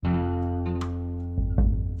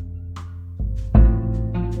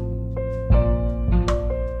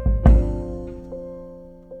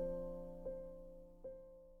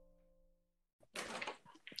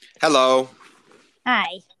Hello.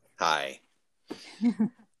 Hi. Hi.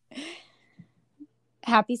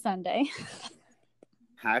 Happy Sunday.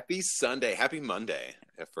 Happy Sunday. Happy Monday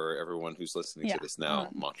for everyone who's listening Yeah. to this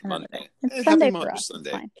now. Mantra Another day. Monday. It's Happy Sunday for Mantra us. It's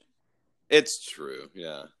Sunday. fine. It's true.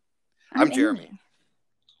 Yeah. I'm I'm Jeremy. Amy.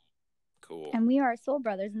 Cool. And we are soul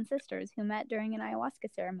brothers and sisters who met during an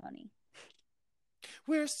ayahuasca ceremony.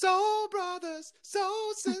 We're soul brothers,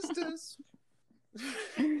 soul sisters.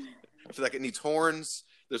 I feel like it needs horns.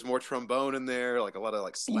 There's more trombone in there, like a lot of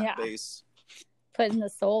like slap bass. Putting the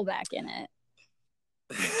soul back in it.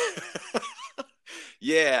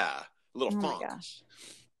 Yeah. A little Oh funk. my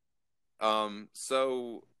gosh.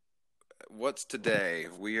 So what's today?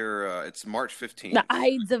 We're it's March 15th. The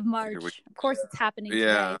Ides of March. Of course it's happening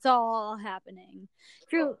today. It's all happening.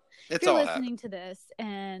 If you're listening to this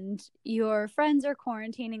and your friends are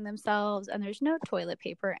quarantining themselves and there's no toilet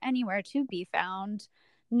paper anywhere to be found,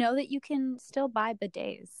 know that you can still buy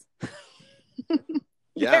bidets.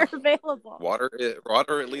 Yeah. They're available. Water,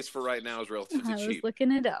 at least for right now, is relatively cheap. I was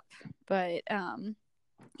looking it up. But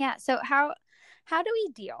yeah, so how do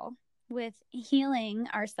we deal with healing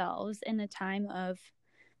ourselves in a time of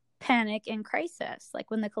panic and crisis, like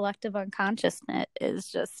when the collective unconsciousness is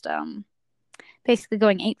just basically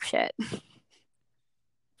going apeshit?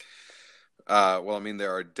 Well, I mean,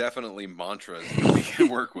 there are definitely mantras that we can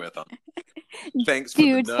work with. Thanks for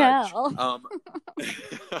Do the nudge. tell.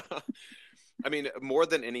 I mean, more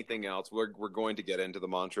than anything else, we're going to get into the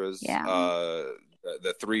mantras. Yeah.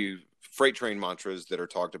 The three freight train mantras that are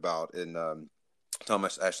talked about in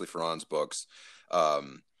Thomas Ashley Farron's books.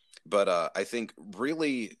 But I think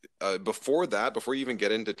really before you even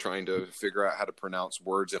get into trying to figure out how to pronounce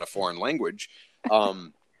words in a foreign language,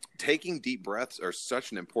 taking deep breaths are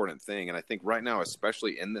such an important thing. And I think right now,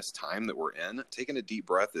 especially in this time that we're in, taking a deep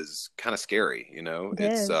breath is kind of scary, you know?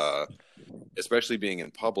 It's especially being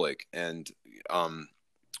in public. And,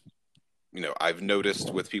 you know, I've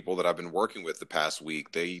noticed with people that I've been working with the past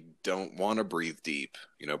week, they don't want to breathe deep.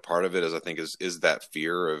 You know, part of it is, I think, is that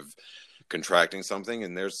fear of contracting something.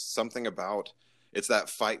 And there's something about, it's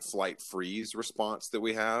that fight, flight, freeze response that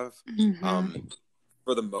we have. Mm-hmm.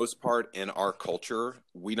 For the most part in our culture,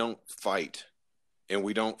 we don't fight and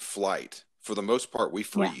we don't flight. For the most part, we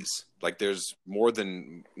freeze. Yeah. Like there's more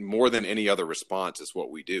than any other response is what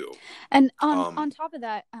we do. And on top of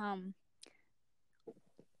that,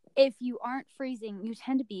 if you aren't freezing, you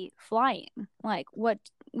tend to be flying. Like what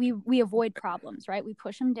we avoid problems, right? We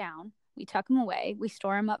push them down, we tuck them away, we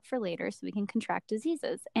store them up for later so we can contract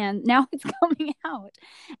diseases. And now it's coming out,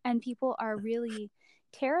 and people are really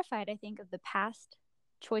terrified, I think, of the past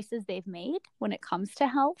choices they've made when it comes to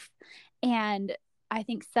health. And I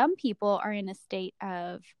think some people are in a state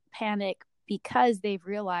of panic because they've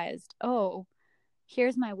realized, oh,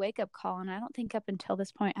 here's my wake-up call, and I don't think up until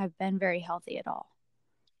this point I've been very healthy at all.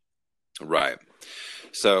 Right.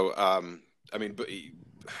 So I mean,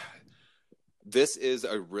 this is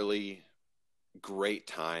a really great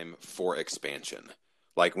time for expansion.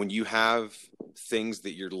 Like when you have things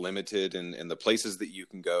that you're limited in the places that you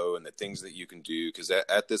can go and the things that you can do, because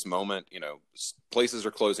at this moment, you know, places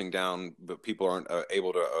are closing down, but people aren't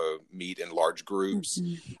able to meet in large groups.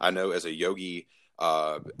 Mm-hmm. I know as a yogi,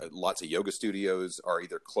 lots of yoga studios are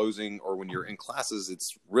either closing, or when you're in classes,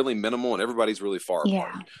 it's really minimal and everybody's really far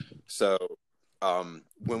apart. So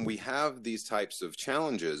when we have these types of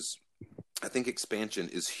challenges, I think expansion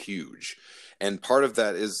is huge. And part of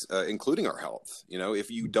that is including our health. You know,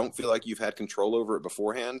 if you don't feel like you've had control over it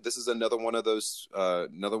beforehand, this is another one of those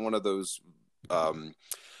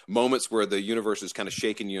moments where the universe is kind of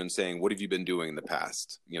shaking you and saying, what have you been doing in the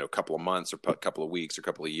past, you know, couple of months or couple of weeks or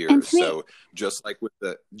couple of years? So just like with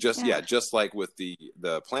just like with the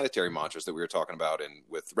planetary mantras that we were talking about and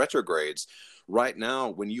with retrogrades, right now,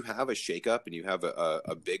 when you have a shakeup and you have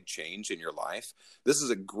a big change in your life, this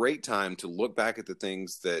is a great time to look back at the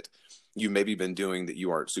things that you maybe been doing that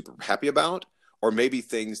you aren't super happy about, or maybe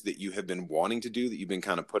things that you have been wanting to do that you've been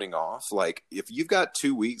kind of putting off. Like if you've got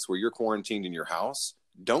 2 weeks where you're quarantined in your house,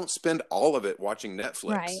 don't spend all of it watching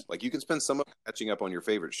Netflix. Right. Like you can spend some of it catching up on your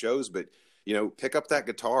favorite shows, but you know, pick up that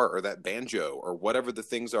guitar or that banjo or whatever the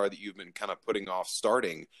things are that you've been kind of putting off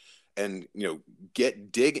starting, and you know,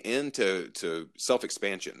 dig into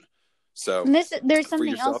self-expansion. So there's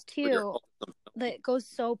something else too that goes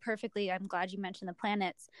so perfectly. I'm glad you mentioned the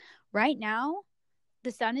planets. Right now,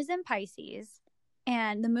 the sun is in Pisces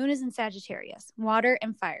and the moon is in Sagittarius, water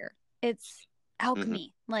and fire. It's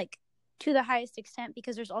alchemy, like to the highest extent,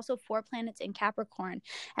 because there's also 4 planets in Capricorn,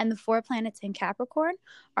 and the 4 planets in Capricorn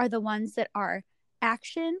are the ones that are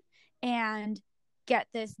action and get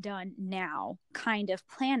this done now kind of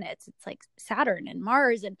planets. It's like Saturn and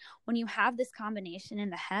Mars. And when you have this combination in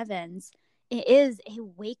the heavens, it is a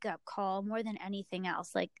wake-up call more than anything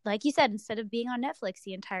else. Like you said, instead of being on Netflix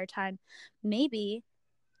the entire time, maybe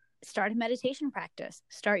start a meditation practice,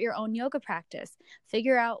 start your own yoga practice,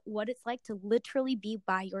 figure out what it's like to literally be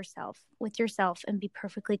by yourself, with yourself, and be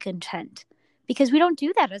perfectly content. Because we don't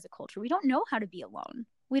do that as a culture. We don't know how to be alone.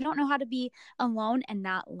 We don't know how to be alone and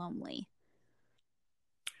not lonely.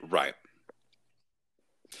 Right.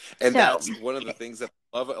 And that's one of the things that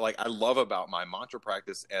I love about my mantra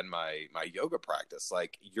practice and my yoga practice.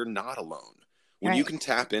 Like, you're not alone. When you can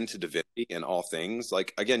tap into divinity in all things,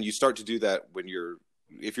 like, again, you start to do that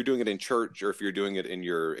if you're doing it in church, or if you're doing it in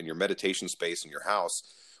your meditation space in your house,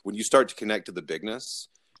 when you start to connect to the bigness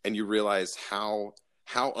and you realize how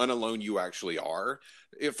unalone you actually are.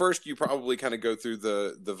 At first, you probably kind of go through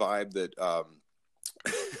the vibe that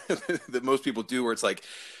that most people do, where it's like,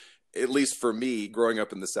 at least for me, growing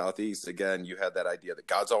up in the Southeast, again, you had that idea that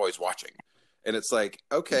God's always watching. And it's like,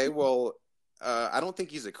 okay, well, I don't think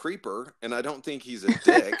he's a creeper, and I don't think he's a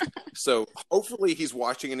dick. So hopefully he's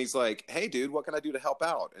watching and he's like, hey, dude, what can I do to help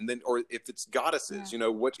out? And then, or if it's goddesses,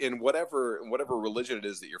 in whatever religion it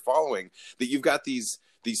is that you're following, that you've got these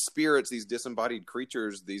spirits, these disembodied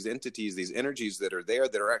creatures, these entities, these energies that are there,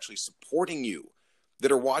 that are actually supporting you,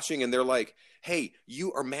 that are watching, and they're like, hey,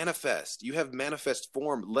 you are manifest. You have manifest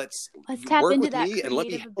form. Let's tap into that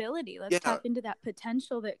creative ability. Let's tap into that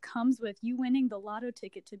potential that comes with you winning the lotto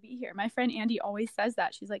ticket to be here. My friend Andy always says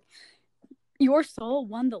that. She's like, your soul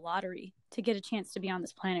won the lottery to get a chance to be on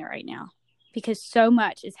this planet right now, because so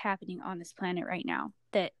much is happening on this planet right now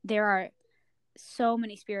that there are so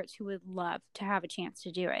many spirits who would love to have a chance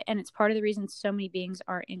to do it. And it's part of the reason so many beings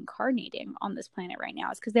are incarnating on this planet right now,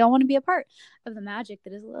 is because they all want to be a part of the magic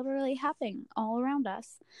that is literally happening all around us.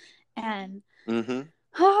 And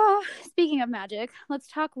speaking of magic, let's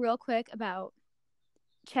talk real quick about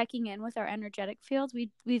checking in with our energetic fields.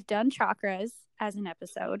 We've done chakras as an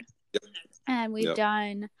episode. Yep. And we've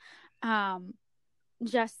done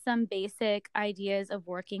just some basic ideas of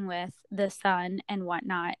working with the sun and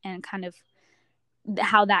whatnot, and kind of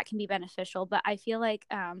how that can be beneficial. But I feel like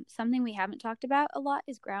something we haven't talked about a lot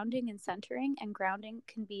is grounding and centering, and grounding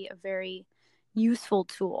can be a very useful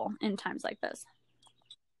tool in times like this.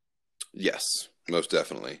 Yes, most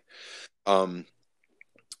definitely.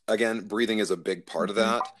 Again, breathing is a big part of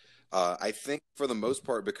that. I think for the most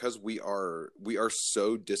part, because we are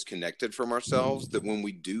so disconnected from ourselves, that when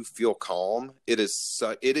we do feel calm, it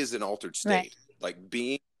is an altered state. Right. Like,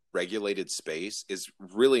 being regulated space is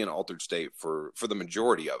really an altered state for the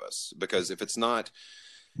majority of us, because if it's not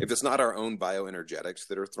our own bioenergetics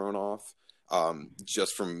that are thrown off,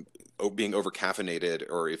 just from being over caffeinated,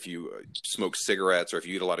 or if you smoke cigarettes, or if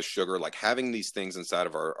you eat a lot of sugar, like having these things inside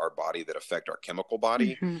of our body that affect our chemical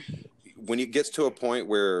body, when it gets to a point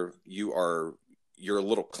where you're a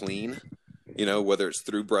little clean, whether it's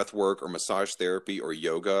through breath work or massage therapy or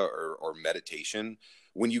yoga or meditation,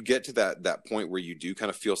 when you get to that point where you do kind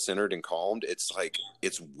of feel centered and calmed, it's like,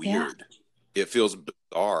 it's weird. Yeah. It feels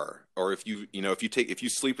bizarre. Or if you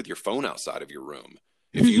sleep with your phone outside of your room,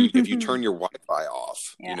 if you turn your Wi-Fi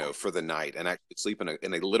off, for the night, and actually sleep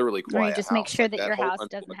in a literally quiet house. Just make sure that your house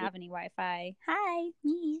doesn't have any Wi-Fi. Hi,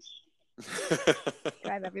 me.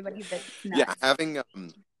 Drive everybody nuts. Yeah, having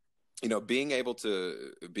being able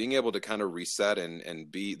to kind of reset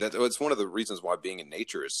and be that. It's one of the reasons why being in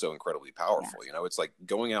nature is so incredibly powerful. Yeah. It's like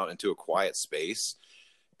going out into a quiet space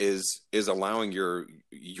is allowing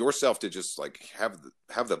yourself to just like have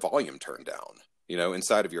the volume turned down.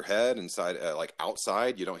 Inside of your head, inside like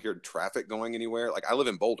outside, you don't hear traffic going anywhere. Like, I live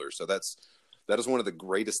in Boulder, so that is one of the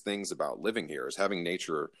greatest things about living here, is having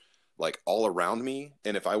nature like all around me.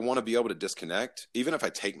 And if I want to be able to disconnect, even if I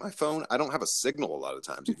take my phone, I don't have a signal a lot of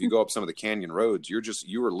times. If you go up some of the canyon roads,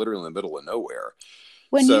 you are literally in the middle of nowhere.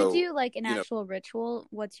 When you do like an actual ritual,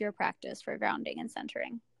 what's your practice for grounding and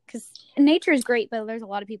centering? Because nature is great, but there's a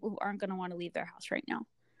lot of people who aren't going to want to leave their house right now.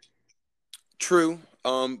 True.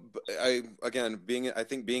 I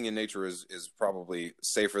think being in nature is probably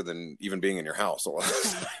safer than even being in your house a lot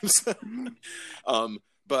of times.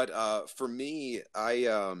 But for me,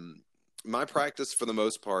 my practice for the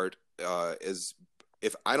most part is,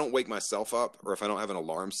 if I don't wake myself up, or if I don't have an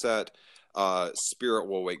alarm set, spirit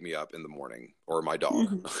will wake me up in the morning, or my dog.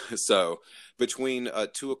 Mm-hmm. So between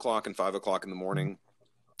 2:00 and 5:00 in the morning,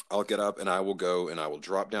 I'll get up and I will go and I will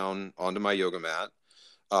drop down onto my yoga mat.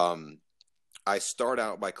 I start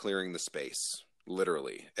out by clearing the space,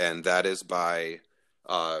 literally. And that is by,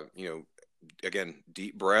 again,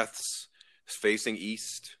 deep breaths, facing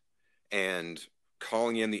east, and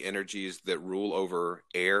calling in the energies that rule over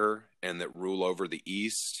air and that rule over the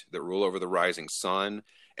east, that rule over the rising sun,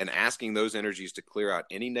 and asking those energies to clear out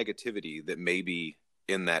any negativity that may be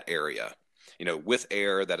in that area. With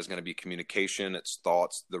air, that is going to be communication, it's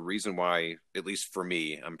thoughts. The reason why, at least for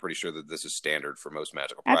me, I'm pretty sure that this is standard for most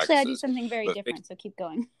magical practices. Actually, I do something very different, so keep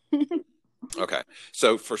going. Okay.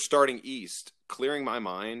 So for starting east, clearing my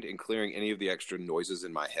mind and clearing any of the extra noises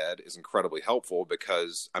in my head is incredibly helpful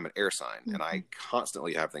because I'm an air sign and I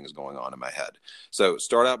constantly have things going on in my head. So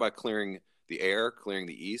start out by clearing the air, clearing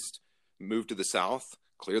the east, move to the south,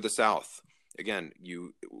 clear the south. Again,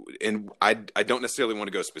 I don't necessarily want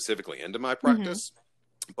to go specifically into my practice,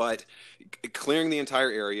 but clearing the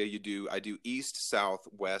entire area, I do east, south,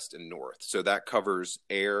 west, and north. So that covers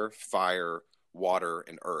air, fire, water,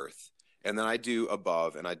 and earth. And then I do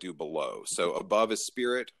above and I do below. So above is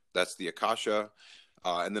spirit, that's the Akasha.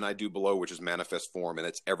 And then I do below, which is manifest form, and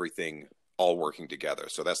it's everything all working together.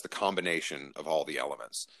 So that's the combination of all the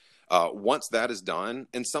elements. Once that is done,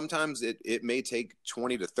 and sometimes it may take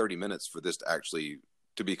 20 to 30 minutes for this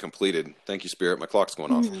to be completed. Thank you, Spirit. My clock's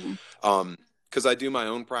going off. Because I do my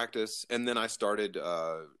own practice, and then I started,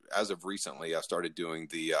 as of recently, I started doing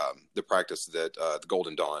the practice that the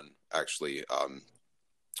Golden Dawn actually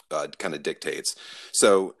kind of dictates.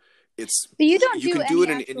 So it's. But you don't do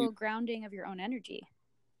any actual grounding of your own energy.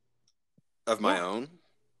 Of my own?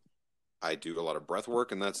 I do a lot of breath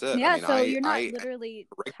work, and that's it. Yeah, so you're not literally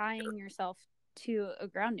tying yourself to a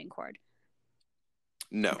grounding cord.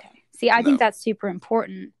 No. Okay. See, I think that's super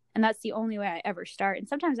important, and that's the only way I ever start, and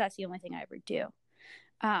sometimes that's the only thing I ever do.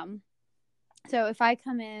 So if I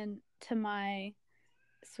come in to my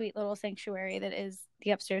sweet little sanctuary that is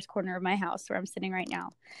the upstairs corner of my house where I'm sitting right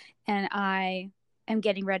now, and I am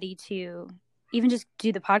getting ready to even just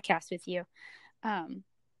do the podcast with you,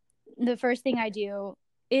 the first thing I do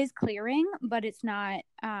is clearing, but it's not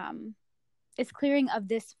it's clearing of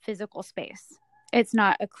this physical space. It's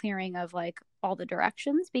not a clearing of like all the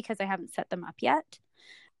directions because I haven't set them up yet.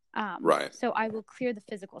 Right. So I will clear the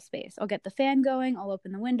physical space. I'll get the fan going. I'll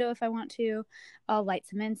open the window if I want to. I'll light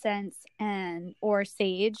some incense or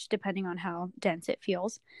sage, depending on how dense it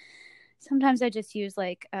feels. Sometimes I just use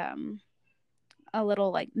like a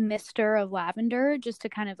little like mister of lavender just to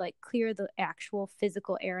kind of like clear the actual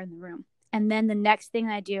physical air in the room. And then the next thing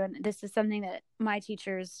I do, and this is something that my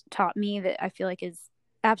teachers taught me that I feel like is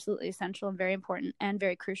absolutely essential and very important and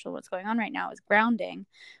very crucial what's going on right now, is grounding,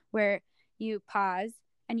 where you pause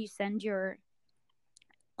and you send your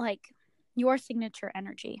signature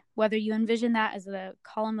energy, whether you envision that as the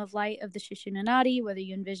column of light of the Shishunanadi, whether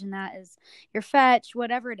you envision that as your fetch,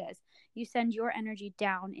 whatever it is, you send your energy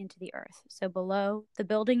down into the earth. So below the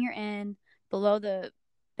building you're in, below the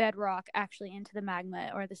bedrock, actually into the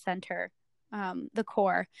magma or the center, the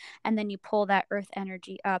core, and then you pull that earth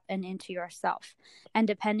energy up and into yourself. And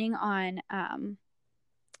depending on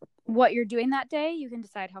what you're doing that day, you can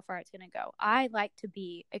decide how far it's going to go. I like to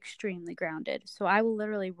be extremely grounded, so I will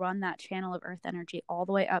literally run that channel of earth energy all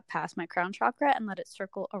the way up past my crown chakra and let it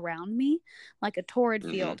circle around me like a torrid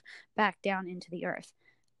field back down into the earth.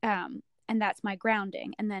 And that's my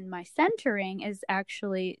grounding. And then my centering is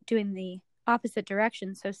actually doing the opposite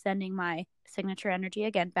direction, so sending my signature energy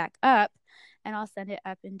again back up, and I'll send it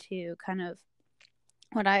up into kind of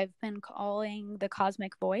what I've been calling the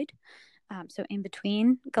cosmic void, so in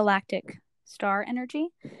between galactic star energy,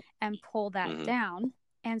 and pull that down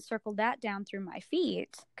and circle that down through my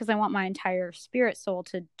feet because I want my entire spirit soul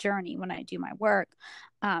to journey when I do my work.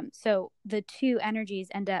 So the two energies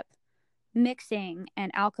end up mixing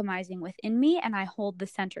and alchemizing within me, and I hold the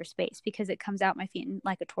center space because it comes out my feet and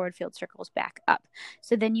like a torrid field circles back up.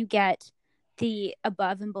 So then you get the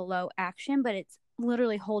above and below action, but it's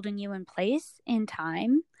literally holding you in place in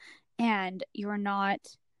time, and you're not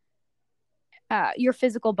your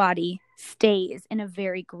physical body stays in a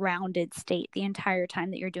very grounded state the entire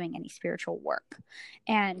time that you're doing any spiritual work.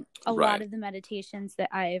 And a lot of the meditations that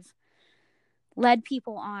I've led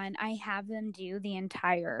people on, I have them do the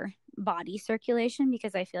entire body circulation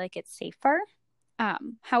because I feel like it's safer.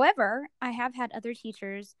 However, I have had other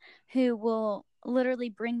teachers who will literally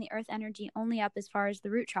bring the earth energy only up as far as the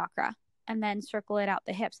root chakra and then circle it out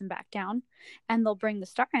the hips and back down. And they'll bring the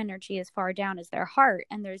star energy as far down as their heart.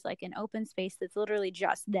 And there's like an open space that's literally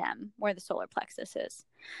just them where the solar plexus is.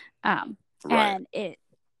 And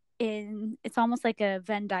it's almost like a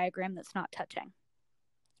Venn diagram that's not touching,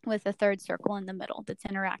 with a third circle in the middle that's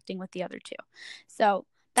interacting with the other two. So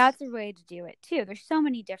that's a way to do it too. There's so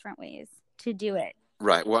many different ways to do it.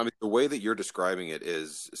 Right. Well, I mean, the way that you're describing it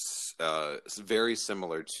is very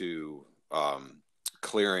similar to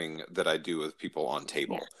clearing that I do with people on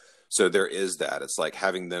table. So there is that. It's like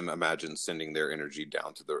having them imagine sending their energy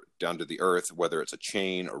down to the earth, whether it's a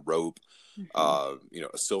chain, a rope, you know,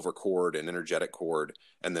 a silver cord, an energetic cord,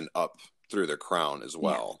 and then up through their crown as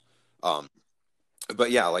well.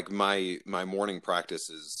 But yeah, like my morning practice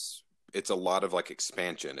is, it's a lot of like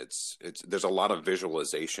expansion. It's there's a lot of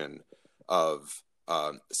visualization of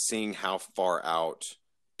seeing how far out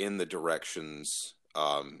in the directions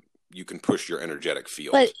you can push your energetic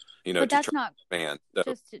field. But, you know, but that's not expand.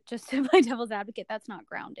 So, just to play devil's advocate. That's not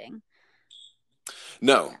grounding.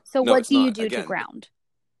 no. So no, what do you do Again, to ground?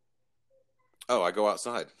 Oh, I go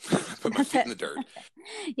outside. Put my feet in the dirt.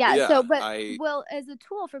 Yeah. So, but well, as a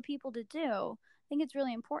tool for people to do, I think it's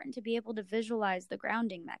really important to be able to visualize the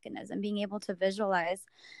grounding mechanism, being able to visualize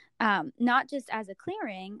not just as a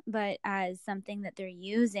clearing, but as something that they're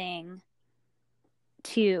using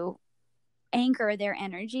to anchor their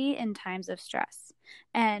energy in times of stress.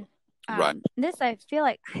 And this, I feel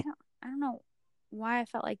like, I don't know why I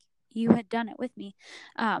felt like you had done it with me,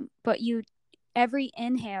 but every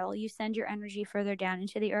inhale, you send your energy further down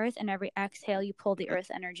into the earth, and every exhale, you pull the earth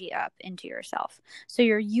energy up into yourself. So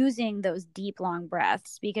you're using those deep, long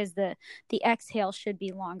breaths, because the exhale should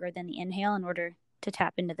be longer than the inhale in order to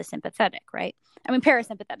tap into the sympathetic, right? I mean,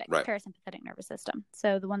 parasympathetic nervous system.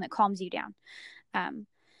 So the one that calms you down.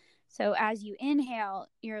 So as you inhale,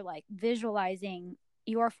 you're like visualizing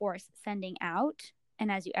your force sending out. And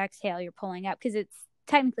as you exhale, you're pulling up, because it's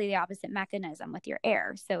technically the opposite mechanism with your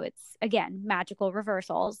air. So it's, again, magical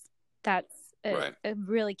reversals. That's a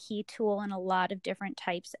really key tool in a lot of different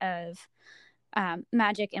types of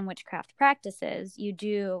magic and witchcraft practices. You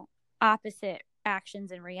do opposite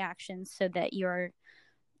actions and reactions so that you're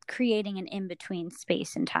creating an in-between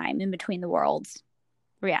space and time, in between the worlds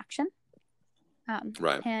reaction.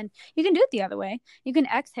 And you can do it the other way. You can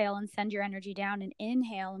exhale and send your energy down, and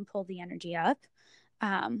inhale and pull the energy up.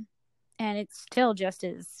 And it's still just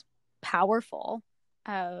as powerful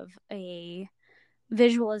of a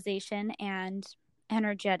visualization and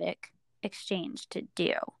energetic exchange to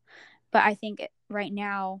do. But I think right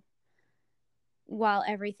now, while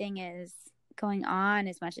everything is going on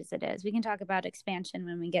as much as it is, we can talk about expansion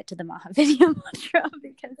when we get to the Mahavidya mantra,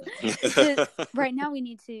 because right now we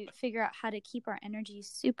need to figure out how to keep our energy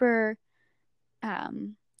super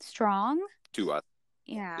strong to us.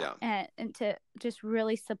 Yeah. And to just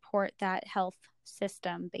really support that health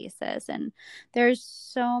system basis. And there's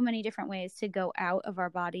so many different ways to go out of our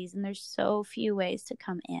bodies, and there's so few ways to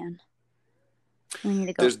come in. We need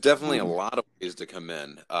to go. There's definitely a lot of ways to come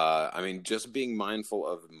in. I mean, just being mindful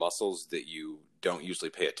of muscles that you don't usually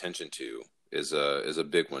pay attention to is a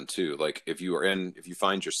big one too. Like if you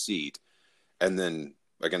find your seat, and then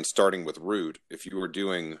again, starting with root, if you were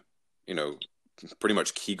doing, you know, pretty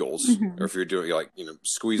much Kegels, or if you're doing like, you know,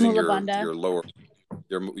 squeezing your lower,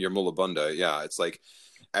 your Mula Bandha. Yeah. It's like,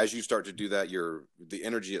 as you start to do that, the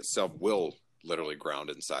energy itself will literally ground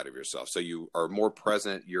inside of yourself. So you are more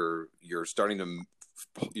present. You're starting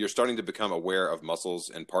to become aware of muscles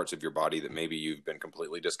and parts of your body that maybe you've been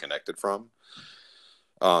completely disconnected from.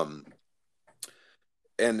 And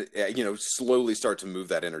you know, slowly start to move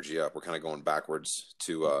that energy up. We're kind of going backwards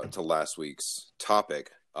to last week's topic.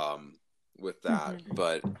 With that,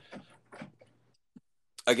 but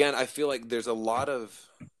again, I feel like there's a lot of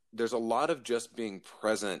just being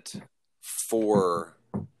present for.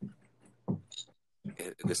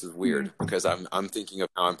 This is weird because I'm thinking of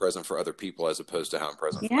how I'm present for other people as opposed to how I'm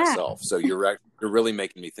present for myself. So you're really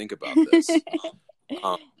making me think about this.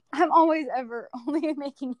 I'm always only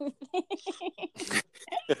making you think.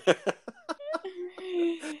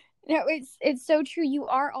 No, it's so true. You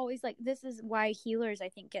are always like, this is why healers, I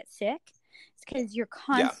think, get sick. It's because you're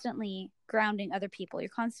constantly grounding other people. You're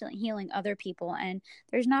constantly healing other people. And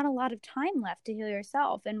there's not a lot of time left to heal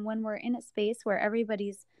yourself. And when we're in a space where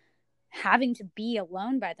everybody's having to be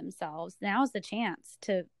alone by themselves, now's the chance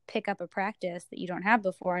to pick up a practice that you don't have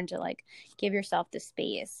before, and to like give yourself the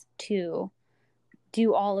space to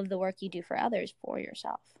do all of the work you do for others for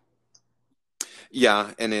yourself.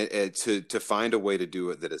 Yeah, and to find a way to do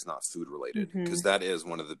it that is not food related, because that is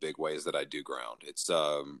one of the big ways that I do ground. It's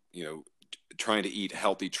you know, trying to eat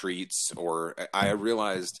healthy treats. Or I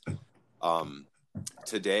realized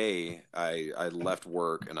today I left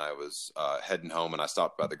work and I was heading home, and I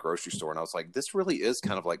stopped by the grocery store, and I was like, this really is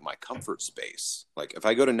kind of like my comfort space. Like if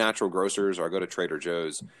I go to Natural Grocers or I go to Trader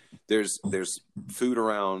Joe's, there's food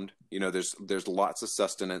around, you know, there's lots of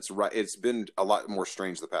sustenance, right? It's been a lot more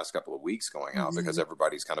strange the past couple of weeks going out because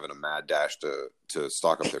everybody's kind of in a mad dash to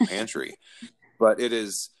stock up their pantry. But it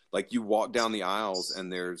is like you walk down the aisles and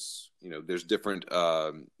there's different,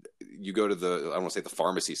 you go to I don't want to say the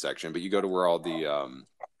pharmacy section, but you go to where all the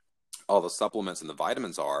all the supplements and the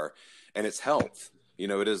vitamins are, and it's health. You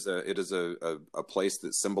know, it is a place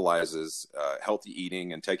that symbolizes healthy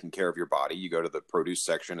eating and taking care of your body. You go to the produce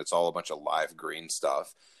section, it's all a bunch of live green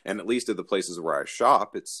stuff. And at least at the places where I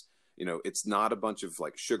shop, it's, you know, it's not a bunch of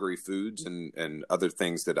like sugary foods and other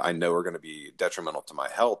things that I know are going to be detrimental to my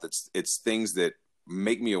health. It's things that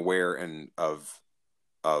make me aware of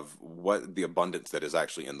what the abundance that is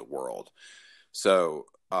actually in the world. So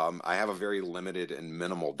I have a very limited and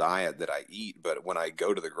minimal diet that I eat, but when I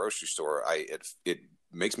go to the grocery store, it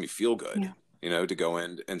makes me feel good, yeah. You know, to go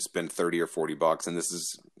in and spend 30 or 40 bucks. And this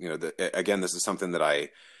is, you know, again, this is something that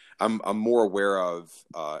I'm more aware of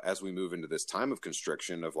as we move into this time of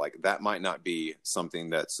constriction, of like, that might not be something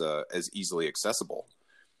that's as easily accessible,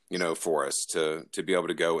 you know, for us to be able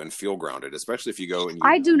to go and feel grounded, especially if you go and you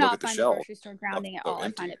I do look not at the find shelf, the grocery store grounding at all.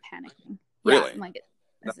 empty. I find it panicking. Really? Yeah, I'm like,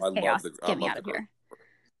 No, this is chaos. Get me out of here.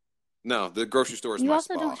 No, the grocery store is you my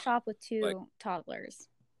also spa. Don't shop with two toddlers.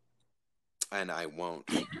 And I won't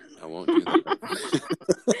do that.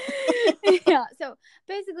 Yeah. So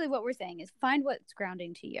basically what we're saying is find what's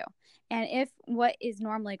grounding to you. And if what is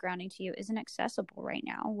normally grounding to you isn't accessible right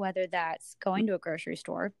now, whether that's going to a grocery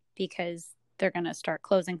store because they're going to start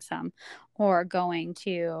closing some, or going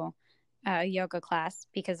to a yoga class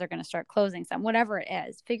because they're going to start closing some, whatever it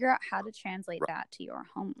is, figure out how to translate that to your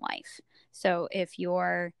home life. So if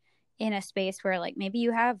you're in a space where like maybe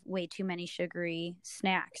you have way too many sugary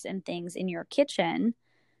snacks and things in your kitchen,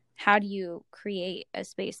 how do you create a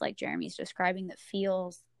space like Jeremy's describing that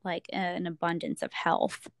feels like an abundance of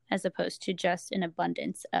health as opposed to just an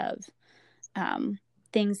abundance of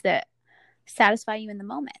things that satisfy you in the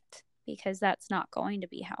moment, because that's not going to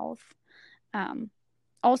be health.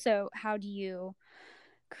 Also, how do you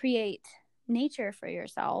create nature for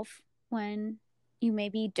yourself when you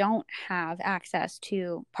maybe don't have access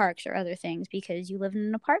to parks or other things because you live in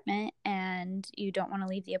an apartment and you don't want to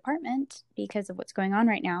leave the apartment because of what's going on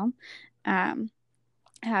right now?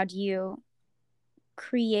 How do you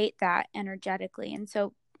create that energetically? And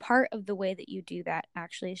so part of the way that you do that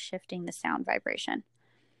actually is shifting the sound vibration.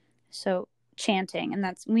 So chanting, and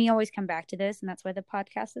we always come back to this, and that's why the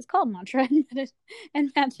podcast is called Mantra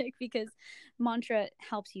and Magic, because mantra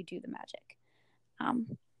helps you do the magic.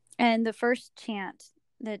 And the first chant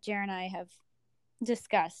that Jer and I have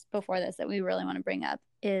discussed before this that we really want to bring up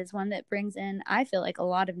is one that brings in, I feel like, a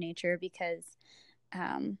lot of nature, because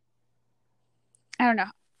I don't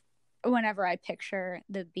know, whenever I picture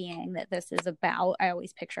the being that this is about, I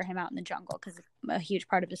always picture him out in the jungle, because a huge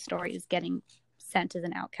part of his story is getting sent as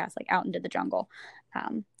an outcast, like out into the jungle.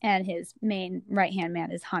 And his main right-hand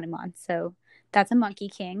man is Hanuman. So that's a monkey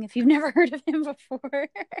king, if you've never heard of him before.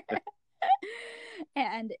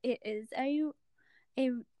 And it is a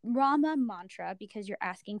Rama mantra, because you're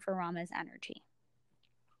asking for Rama's energy.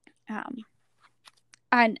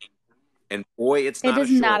 And boy, it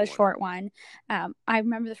is not a short one. I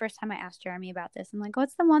remember the first time I asked Jeremy about this. I'm like,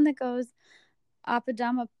 what's the one that goes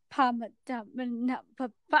Apadama Pamadama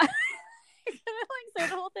Papa? Like, say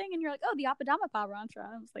the whole thing, and you're like, oh, the Apadama mantra.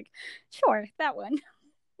 I was like, sure, that one.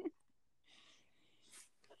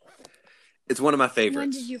 It's one of my favorites. When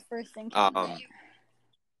did you first encounter it?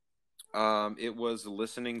 It was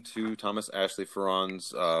listening to Thomas Ashley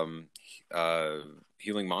Farron's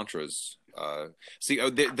Healing Mantras.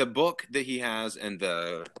 The book that he has and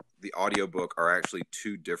the audiobook are actually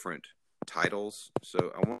two different titles.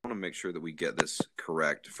 So I want to make sure that we get this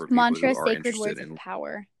correct for people who are Sacred interested Words in of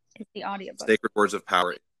Power. It's the audiobook. Sacred Words of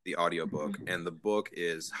Power, the audiobook, and the book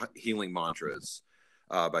is Healing Mantras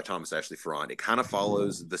by Thomas Ashley Farron. It kind of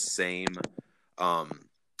follows the same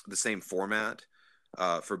format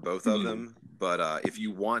for both of them, but if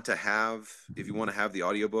you want to have the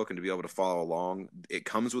audiobook and to be able to follow along, it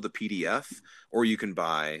comes with a PDF, or you can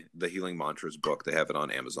buy the Healing Mantras book. They have it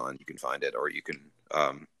on Amazon. You can find it, or you can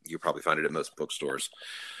you'll probably find it at most bookstores.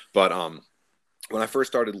 But when I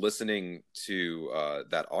first started listening to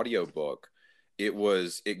that audiobook,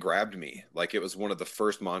 it grabbed me. Like, it was one of the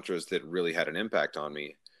first mantras that really had an impact on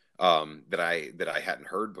me, that I hadn't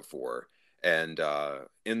heard before. And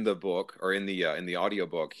in the book, or in the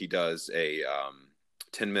audiobook, he does a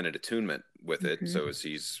 10-minute attunement with it. So as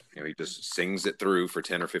he just sings it through for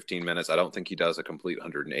 10 or 15 minutes. I don't think he does a complete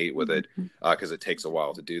 108 with it, because it takes a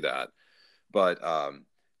while to do that. But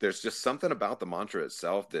there's just something about the mantra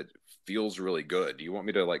itself that feels really good. Do you want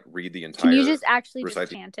me to like read the entire? Can you just actually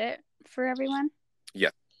just chant it for everyone? Yeah.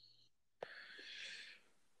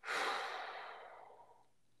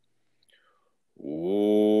 Om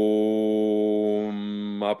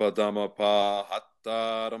Apadama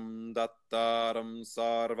Hataram Dattaram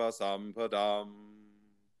Sarva Sampadam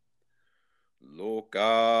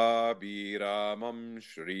Lokabiramam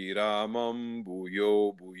Shriramam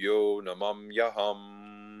Bhuyo Bhuyo Namam Yaham.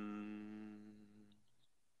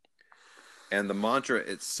 And the mantra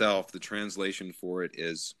itself, the translation for it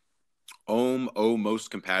is Om, O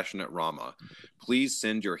most compassionate Rama, please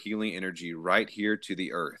send your healing energy right here to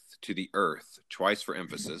the earth, twice for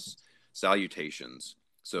emphasis, salutations.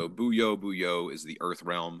 So Bhuyo Bhuyo is the earth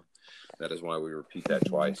realm. That is why we repeat that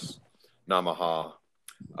twice. Namaha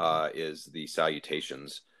is the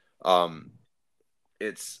salutations.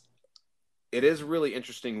 It is really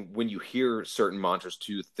interesting when you hear certain mantras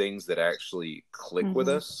to things that actually click with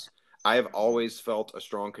us. I have always felt a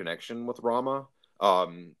strong connection with Rama.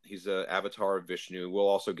 He's an avatar of Vishnu. We'll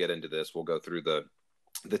also get into this. We'll go through the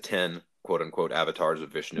 10 quote unquote avatars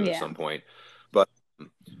of Vishnu at some point. But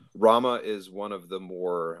Rama is one of the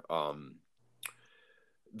more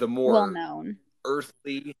well-known,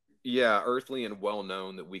 earthly and well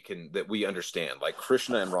known that we understand. Like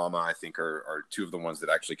Krishna and Rama, I think are two of the ones that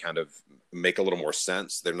actually kind of make a little more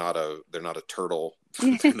sense. They're not a turtle.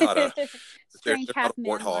 They're not a strange half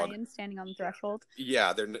man lion standing on the threshold.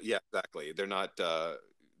 Yeah, exactly. They're not.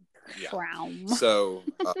 Kashraum. So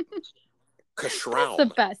Kashraum. That's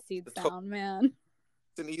the best seed sound, man.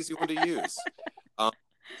 It's an easy one to use.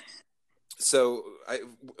 So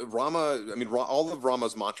Rama, I mean, all of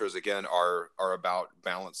Rama's mantras again are about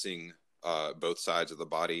balancing both sides of the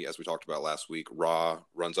body, as we talked about last week. Ra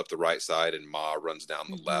runs up the right side, and Ma runs down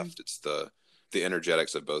the left. It's the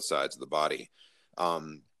energetics of both sides of the body,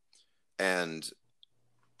 and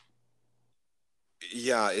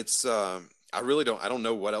yeah, it's. I don't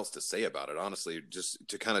know what else to say about it, honestly. Just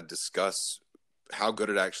to kind of discuss how good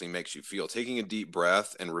it actually makes you feel. Taking a deep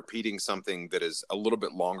breath and repeating something that is a little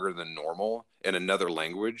bit longer than normal in another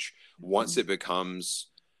language, once it becomes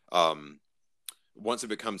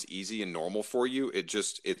easy and normal for you,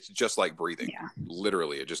 it's just like breathing. Yeah.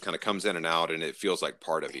 Literally, it just kind of comes in and out, and it feels like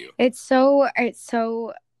part of you. It's so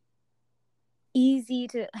easy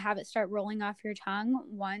to have it start rolling off your tongue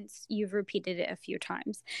once you've repeated it a few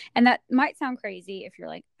times. And that might sound crazy if you're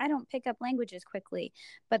like, I don't pick up languages quickly,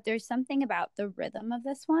 but there's something about the rhythm of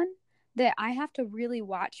this one that I have to really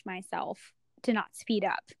watch myself to not speed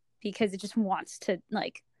up, because it just wants to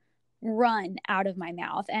like run out of my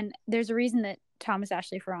mouth. And there's a reason that Thomas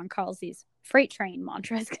Ashley Farron calls these freight train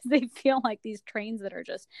mantras, because they feel like these trains that are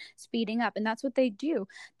just speeding up. And that's what they do.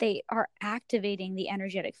 They are activating the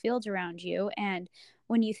energetic fields around you. And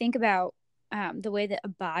when you think about the way that a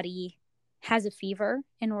body has a fever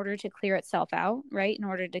in order to clear itself out, right, in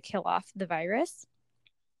order to kill off the virus,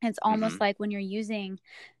 it's almost like when you're using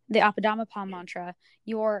the Apadamapam mantra,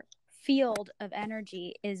 your field of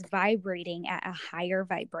energy is vibrating at a higher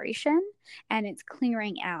vibration, and it's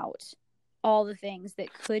clearing out all the things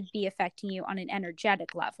that could be affecting you on an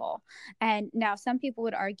energetic level. And now some people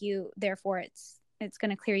would argue, therefore, it's going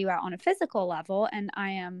to clear you out on a physical level. And I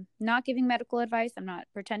am not giving medical advice. I'm not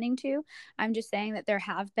pretending to. I'm just saying that there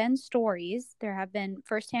have been stories, there have been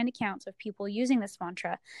firsthand accounts of people using this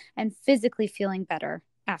mantra and physically feeling better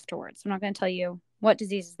afterwards. I'm not going to tell you what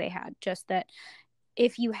diseases they had, just that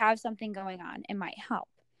if you have something going on, it might help.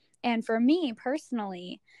 And for me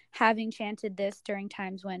personally, having chanted this during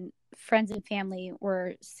times when friends and family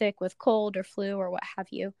were sick with cold or flu or what have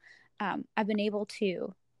you, I've been able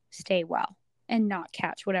to stay well and not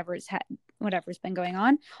catch whatever's been going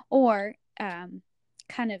on, or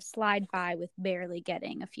kind of slide by with barely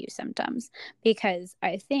getting a few symptoms, because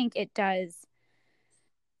I think it does,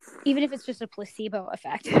 even if it's just a placebo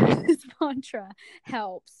effect, this mantra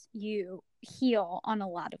helps you heal on a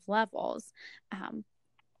lot of levels.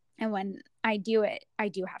 And when I do it, I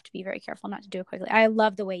do have to be very careful not to do it quickly. I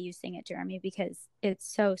love the way you sing it, Jeremy, because it's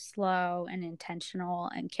so slow and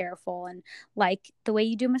intentional and careful. And like the way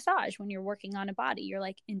you do massage when you're working on a body, you're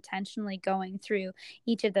like intentionally going through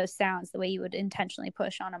each of those sounds the way you would intentionally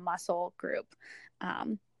push on a muscle group.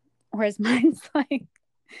 Whereas mine's like,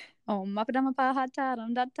 Om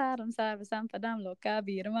Mapadamapahataram Dattaram Sarvasampadam Loka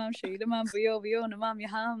Biramam Shridamam Bhuyo Bhuyo Namam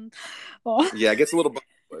Yaham. Yeah, it gets a little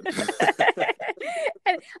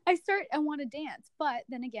and I want to dance, but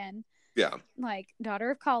then again, yeah, like daughter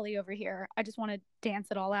of Kali over here, I just want to dance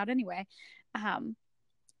it all out anyway.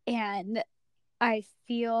 And I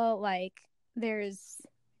feel like there's,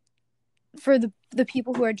 for the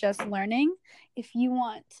people who are just learning, if you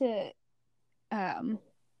want to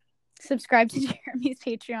subscribe to Jeremy's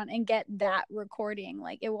Patreon and get that recording,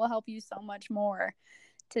 like it will help you so much more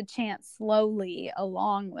to chant slowly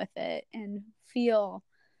along with it and feel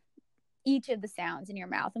each of the sounds in your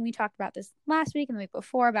mouth. And we talked about this last week and the week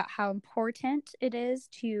before about how important it is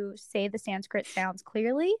to say the Sanskrit sounds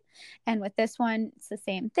clearly. And with this one, it's the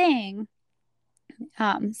same thing.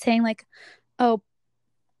 saying like, oh,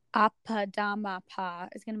 Apadamapa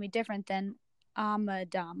is going to be different than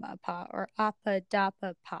Amadamapa or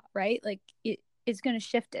Apadapapa, right? Like it's going to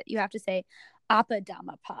shift it. You have to say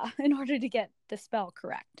Apadamapa in order to get the spell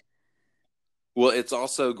correct. Well, it's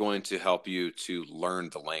also going to help you to learn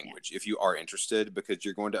the language if you are interested, because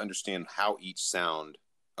you're going to understand how each sound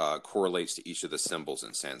correlates to each of the symbols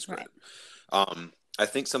in Sanskrit. Right. I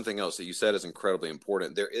think something else that you said is incredibly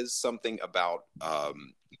important. There is something about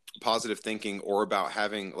positive thinking, or about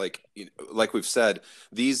having, like we've said,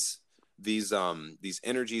 these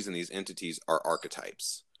energies and these entities are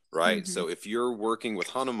archetypes, right? Mm-hmm. So if you're working with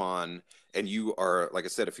Hanuman, and you are, like I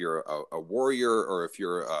said, if you're a warrior, or if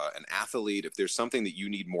you're an athlete, if there's something that you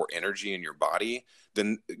need more energy in your body,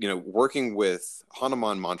 then, working with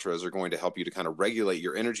Hanuman mantras are going to help you to kind of regulate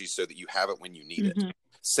your energy so that you have it when you need mm-hmm. it.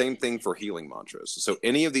 Same thing for healing mantras. So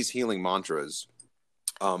any of these healing mantras,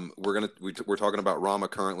 we're talking about Rama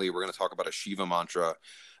currently. We're going to talk about a Shiva mantra.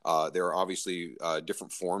 There are obviously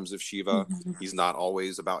different forms of Shiva. Mm-hmm. He's not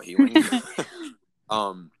always about healing.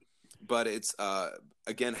 But it's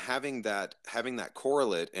again having that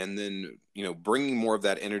correlate, and then bringing more of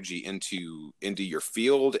that energy into your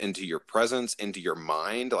field, into your presence, into your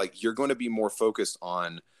mind. Like, you're going to be more focused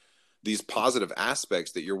on these positive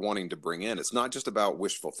aspects that you're wanting to bring in. It's not just about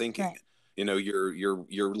wishful thinking. Right.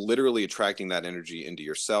 You're literally attracting that energy into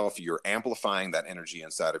yourself. You're amplifying that energy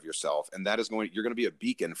inside of yourself, and you're going to be a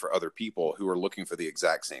beacon for other people who are looking for the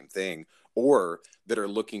exact same thing, or that are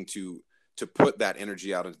looking to put that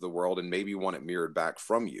energy out into the world and maybe want it mirrored back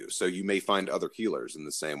from you. So you may find other healers in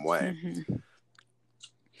the same way. Mm-hmm.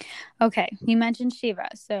 Okay. You mentioned Shiva.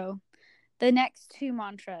 So the next two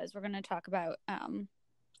mantras we're going to talk about,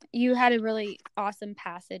 you had a really awesome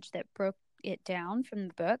passage that broke it down from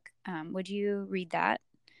the book. Would you read that?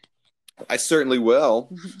 I certainly will.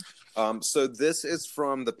 Mm-hmm. So this is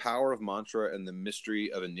from The Power of Mantra and the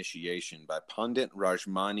Mystery of Initiation by Pandit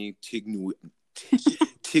Rajmani Tigunayat.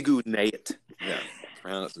 Yeah,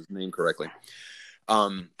 pronounce his name correctly.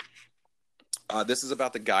 This is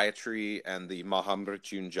about the Gayatri and the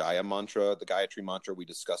Mahamrityunjaya mantra. The Gayatri mantra we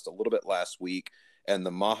discussed a little bit last week, and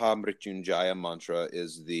the Mahamrityunjaya mantra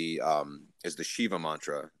is the Shiva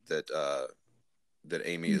mantra that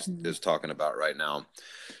Amy is talking about right now.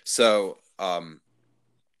 So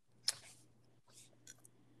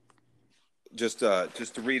just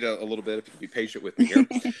to read a little bit, if you could be patient with me here.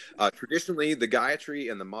 Traditionally, the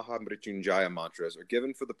Gayatri and the Mahamrityunjaya mantras are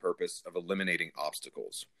given for the purpose of eliminating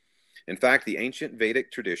obstacles. In fact, the ancient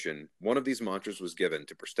Vedic tradition, one of these mantras was given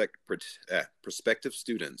to prospective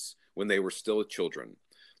students when they were still children,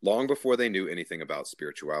 long before they knew anything about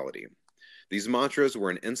spirituality. These mantras were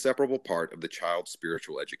an inseparable part of the child's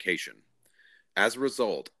spiritual education. As a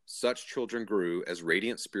result, such children grew as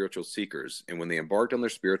radiant spiritual seekers, and when they embarked on their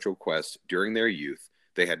spiritual quest during their youth,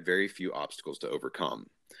 they had very few obstacles to overcome.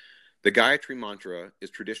 The Gayatri mantra is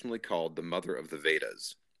traditionally called the mother of the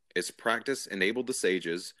Vedas. Its practice enabled the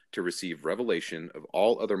sages to receive revelation of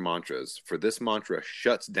all other mantras, for this mantra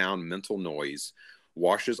shuts down mental noise,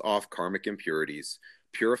 washes off karmic impurities,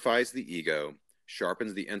 purifies the ego,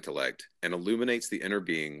 sharpens the intellect, and illuminates the inner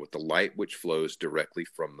being with the light which flows directly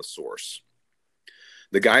from the source.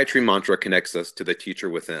 The Gayatri mantra connects us to the teacher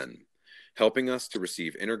within, helping us to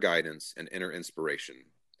receive inner guidance and inner inspiration.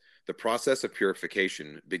 The process of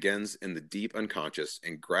purification begins in the deep unconscious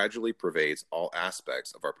and gradually pervades all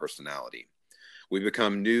aspects of our personality. We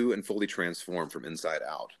become new and fully transformed from inside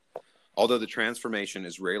out. Although the transformation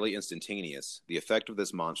is rarely instantaneous, the effect of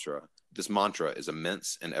this mantra is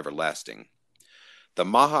immense and everlasting. The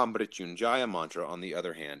Mahamrityunjaya mantra, on the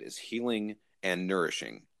other hand, is healing and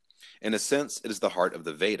nourishing. In a sense, it is the heart of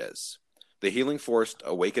the Vedas. The healing force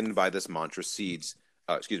awakened by this mantra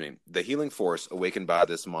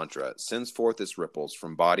sends forth its ripples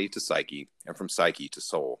from body to psyche and from psyche to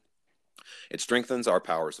soul. It strengthens our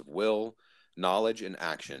powers of will, knowledge, and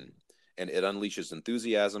action, and it unleashes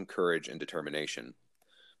enthusiasm, courage, and determination.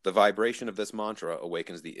 The vibration of this mantra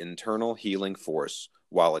awakens the internal healing force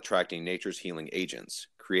while attracting nature's healing agents,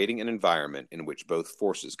 creating an environment in which both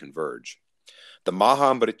forces converge. The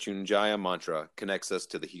Mahamrityunjaya mantra connects us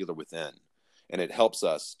to the healer within, and it helps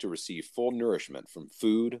us to receive full nourishment from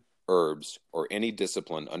food, herbs, or any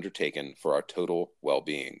discipline undertaken for our total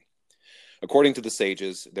well-being. According to the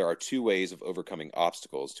sages, there are two ways of overcoming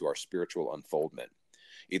obstacles to our spiritual unfoldment.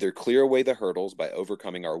 Either clear away the hurdles by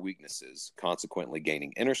overcoming our weaknesses, consequently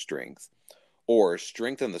gaining inner strength, or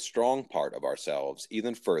strengthen the strong part of ourselves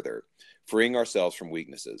even further, freeing ourselves from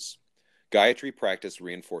weaknesses. Gayatri practice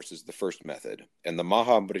reinforces the first method, and the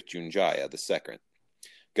Mahamrityunjaya the second.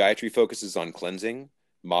 Gayatri focuses on cleansing,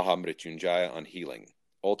 Mahamrityunjaya on healing.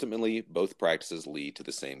 Ultimately, both practices lead to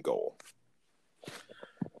the same goal.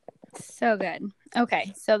 So good.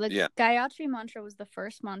 Okay, so the Yeah. Gayatri mantra was the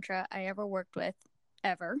first mantra I ever worked with,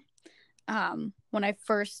 ever. When I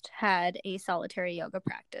first had a solitary yoga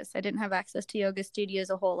practice. I didn't have access to yoga studios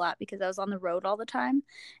a whole lot because I was on the road all the time.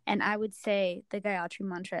 And I would say the Gayatri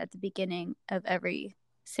mantra at the beginning of every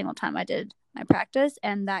single time I did my practice.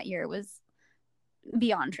 And that year was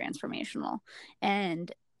beyond transformational.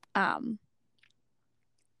 And I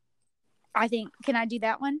think, can I do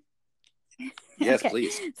that one? Yes, okay.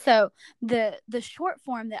 Please. So the short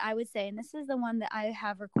form that I would say, and this is the one that I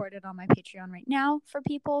have recorded on my Patreon right now for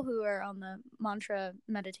people who are on the mantra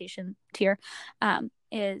meditation tier,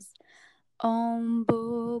 is Om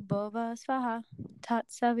Bhuvah Swaha Tat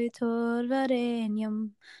Savitur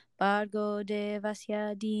Varenyam Bhargo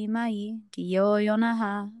Devasya Dhimai Dhiyo Yo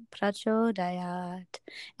Nah Prachodayat.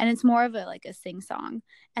 And it's more of a sing song.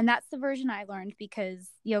 And that's the version I learned because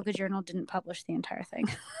Yoga Journal didn't publish the entire thing.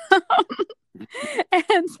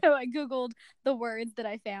 And so I Googled the words that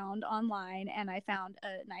I found online and I found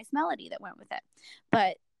a nice melody that went with it.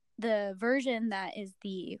 But the version that is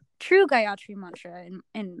the true Gayatri mantra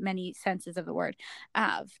in many senses of the word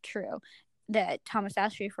of true that Thomas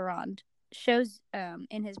Ashray Farrand shows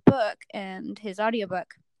in his book and his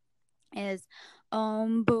audiobook is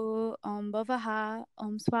Om Bhavaha,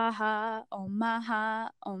 Om Swaha, Om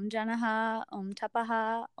Maha, Om Janaha, Om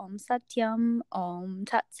Tapaha, Om Satyam, Om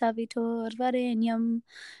Tat Savitur Varenyam,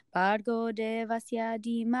 Bhargo Devasya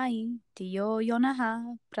Dhimai, Dhiyo Yo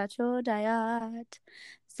Nah Prachodayat.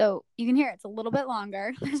 So you can hear it's a little bit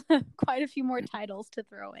longer. There's quite a few more titles to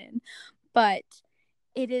throw in, but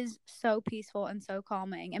it is so peaceful and so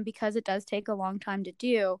calming. And because it does take a long time to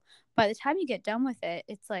do, by the time you get done with it,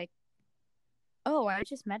 it's like, oh, I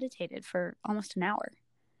just meditated for almost an hour.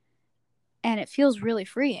 And it feels really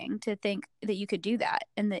freeing to think that you could do that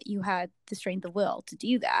and that you had the strength of will to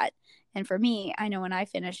do that. And for me, I know when I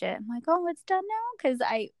finish it, I'm like, oh, it's done now. Because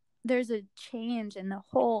there's a change in the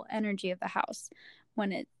whole energy of the house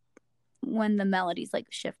when the melody's like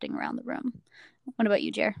shifting around the room. What about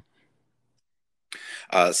you, Jer?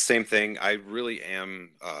 Same thing. I really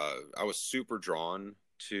am. I was super drawn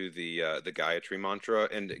to the Gayatri mantra,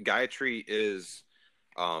 and Gayatri is,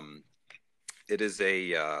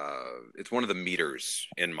 it's one of the meters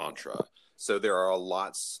in mantra. So there are a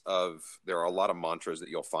lot of mantras that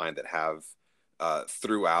you'll find that have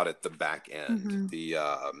throughout at the back end the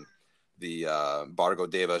Bhargo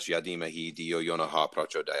Devasya Dhimahi Dhiyo Yo Nah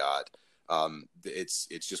Prachodayat.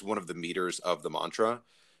 It's just one of the meters of the mantra,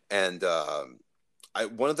 and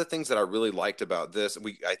one of the things that I really liked about this,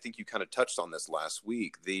 I think you kind of touched on this last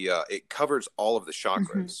week. It covers all of the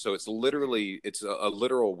chakras, so it's a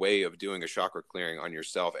literal way of doing a chakra clearing on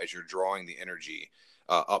yourself as you're drawing the energy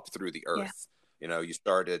up through the earth. Yeah. You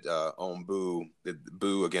started Om Bu. The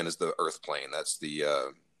Bu again is the earth plane. That's the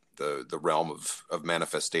realm of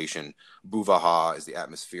manifestation. Bhuvaha is the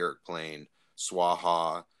atmospheric plane.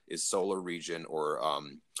 Swaha is solar region, or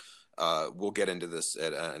we'll get into this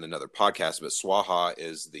in another podcast, but Swaha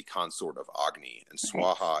is the consort of Agni, and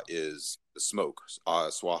Swaha is the smoke.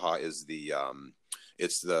 Swaha is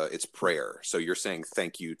it's prayer. So you're saying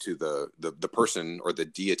thank you to the person or the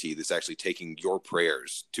deity that's actually taking your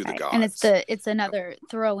prayers to the gods. And it's another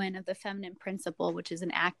throw in of the feminine principle, which is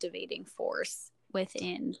an activating force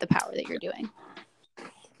within the power that you're doing.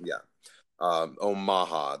 Yeah. Om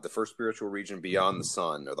Maha, the first spiritual region beyond the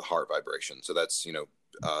sun, or the heart vibration. So that's,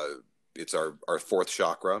 it's our fourth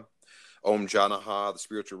chakra. Om Janaha, the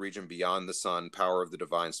spiritual region beyond the sun, power of the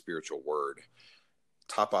divine spiritual word.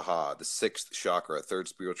 Tapaha, the sixth chakra, third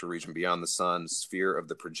spiritual region beyond the sun, sphere of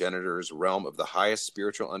the progenitors, realm of the highest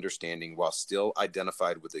spiritual understanding while still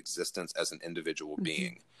identified with existence as an individual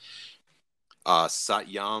being.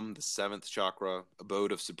 Satyam, the seventh chakra,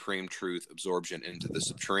 abode of supreme truth, absorption into the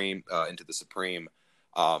supreme.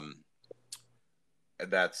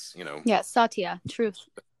 That's Satya, truth.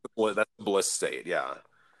 That's the bliss state. Yeah.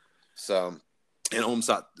 So, and Om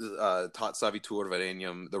Tat Savitur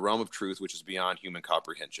Varenyam, the realm of truth, which is beyond human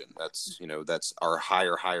comprehension. That's that's our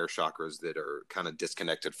higher chakras that are kind of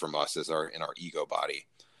disconnected from us in our ego body.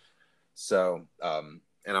 So,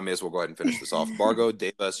 and I may as well go ahead and finish this off. Bhargo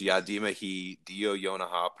Devasya Dhimahi Dhiyo Yo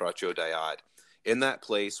Nah Prachodayat. In that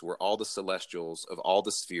place where all the celestials of all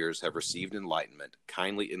the spheres have received enlightenment,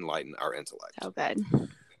 kindly enlighten our intellect. Oh, good.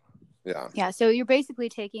 Yeah. Yeah. So you're basically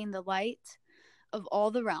taking the light of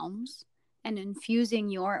all the realms and infusing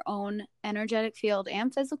your own energetic field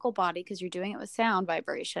and physical body, because you're doing it with sound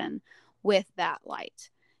vibration, with that light.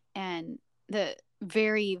 And the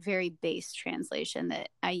very, very base translation that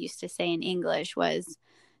I used to say in English was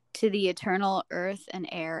to the eternal earth and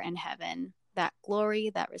air and heaven, that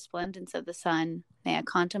glory, that resplendence of the sun, may I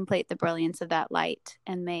contemplate the brilliance of that light,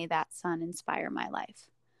 and may that sun inspire my life.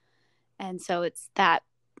 And so it's that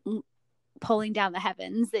pulling down the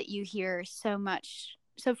heavens that you hear so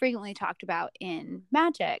frequently talked about in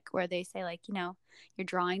magic, where they say, like, you know, you're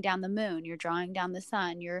drawing down the moon, you're drawing down the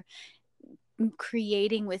sun, you're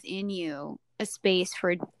creating within you a space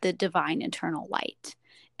for the divine eternal light.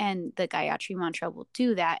 And the Gayatri mantra will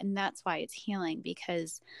do that. And that's why it's healing,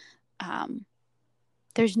 because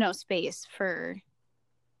there's no space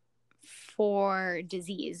for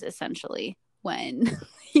disease, essentially, when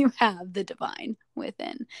you have the divine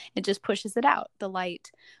within. It just pushes it out. The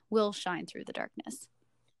light will shine through the darkness.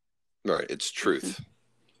 Right. It's truth.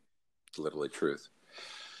 It's literally truth.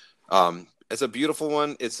 It's a beautiful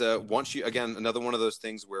one. It's another one of those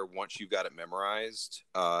things where once you've got it memorized,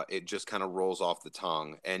 it just kind of rolls off the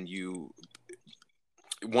tongue, and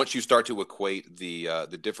once you start to equate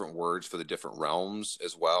the different words for the different realms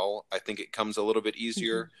as well, I think it comes a little bit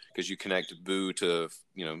easier, because you connect Bu to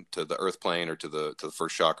the earth plane, or to the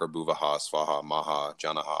first chakra, Bhuvaha, Svaha, Maha,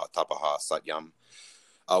 Janaha, Tapaha, Satyam.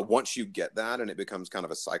 Once you get that, and it becomes kind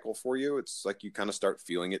of a cycle for you, it's like you kind of start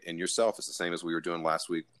feeling it in yourself. It's the same as we were doing last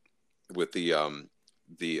week with the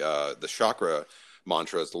chakra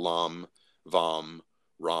mantras: Lam, Vam,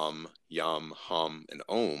 Ram, Yam, Hum, and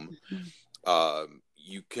Om.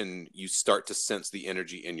 You start to sense the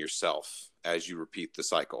energy in yourself as you repeat the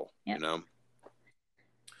cycle. Yep. You know.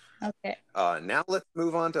 Okay. Now let's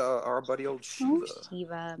move on to our buddy old Shiva. Oh,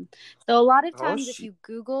 Shiva. So a lot of times, if you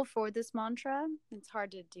Google for this mantra, it's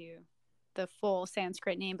hard to do the full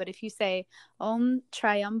Sanskrit name, but if you say Om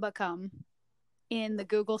Triambakam in the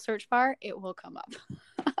Google search bar, it will come up.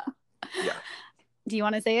 Yeah. Do you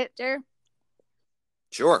want to say it, Jer?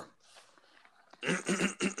 Sure.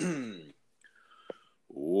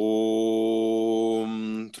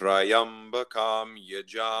 Om Triambakam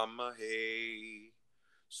Yajamahe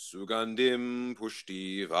Sugandim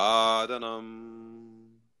Pushti Vadanam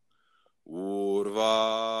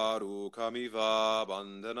Urvarukamiva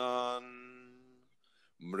Bandhanan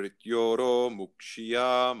Mrityoro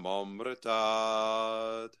Mukshya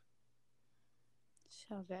Mamritad.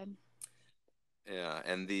 So good. Yeah,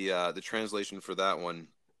 and the translation for that one,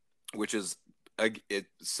 which is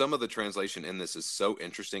some of the translation in this is so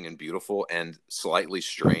interesting and beautiful and slightly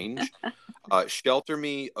strange. Shelter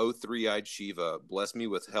me, O three-eyed Shiva, bless me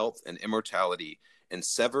with health and immortality, and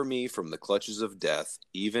sever me from the clutches of death,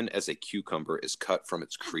 even as a cucumber is cut from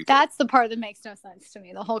its creeper. That's the part that makes no sense to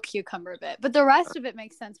me, the whole cucumber bit. But the rest of it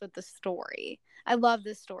makes sense with the story. I love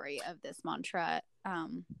the story of this mantra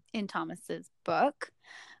in Thomas's book,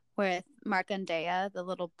 with Markandeya, the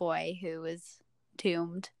little boy who was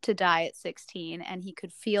doomed to die at 16, and he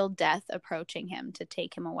could feel death approaching him to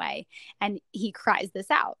take him away. And he cries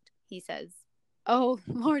this out. He says, "Oh,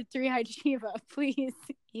 Lord Three-Eyed Shiva, please,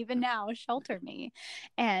 even now, shelter me."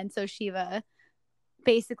 And so Shiva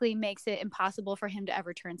basically makes it impossible for him to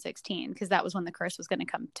ever turn 16, because that was when the curse was going to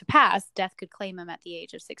come to pass. Death could claim him at the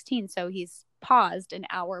age of 16. So he's paused an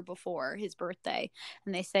hour before his birthday.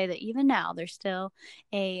 And they say that even now there's still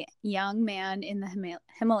a young man in the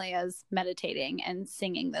Himalayas meditating and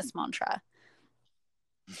singing this mantra.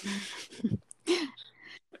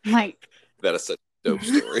 Like, that is such a dope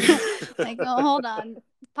story. Like, oh, hold on,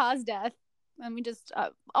 pause death. Let me just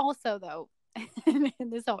also, though,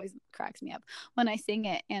 and this always cracks me up when I sing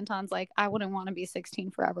it, Anton's like, "I wouldn't want to be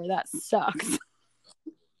 16 forever. That sucks."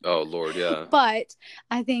 Oh Lord, yeah. But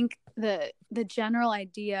I think the general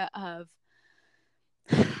idea of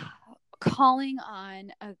calling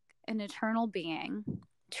on an eternal being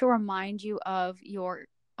to remind you of your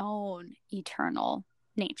own eternal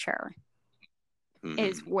nature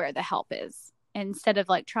is where the help is. Instead of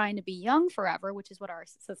like trying to be young forever, which is what our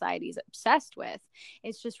society is obsessed with,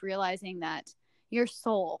 it's just realizing that your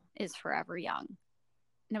soul is forever young,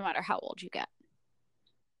 no matter how old you get.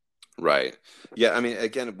 Right. Yeah. I mean,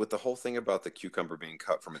 again, with the whole thing about the cucumber being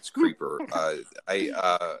cut from its creeper,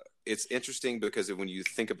 it's interesting because when you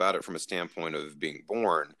think about it from a standpoint of being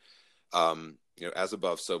born, as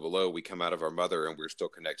above, so below, we come out of our mother and we're still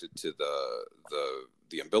connected to the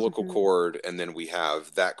umbilical cord. And then we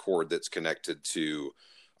have that cord that's connected to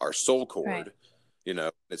our soul cord.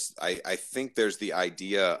 Right. I think there's the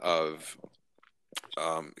idea of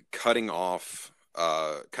cutting off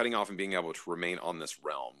and being able to remain on this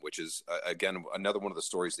realm, which is again another one of the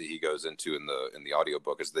stories that he goes into in the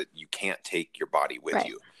audiobook, is that you can't take your body with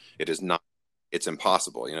you. It is not. It's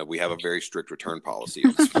impossible. We have a very strict return policy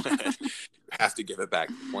on this planet. You have to give it back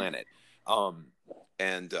to the planet.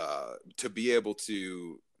 And to be able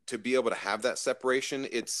to to be able to have that separation,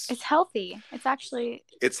 it's healthy. It's actually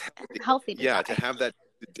healthy to die. To have that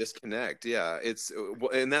disconnect. Yeah.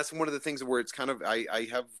 And that's one of the things where it's kind of, I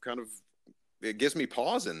have kind of, it gives me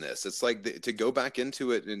pause in this. It's like to go back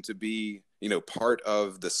into it and to be, part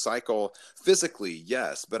of the cycle physically.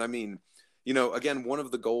 Yes. But I mean, again, one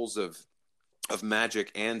of the goals of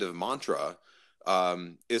magic and of mantra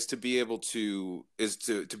is to be able to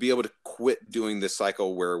quit doing this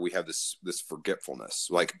cycle where we have this forgetfulness,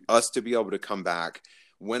 like us to be able to come back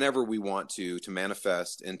whenever we want to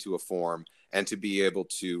manifest into a form, and to be able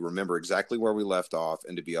to remember exactly where we left off,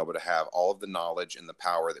 and to be able to have all of the knowledge and the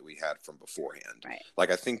power that we had from beforehand. Right.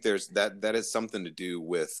 Like, I think there's that is something to do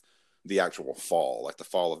with the actual fall, like the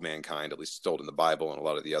fall of mankind, at least told in the Bible and a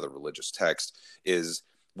lot of the other religious texts, is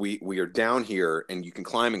we are down here, and you can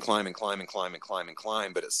climb and climb and climb and climb and climb and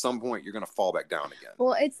climb, but at some point you're going to fall back down again.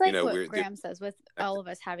 Well, it's like what Graham says, with all of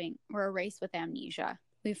us we're erased with amnesia.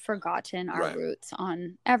 We've forgotten our roots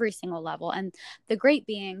on every single level. And the great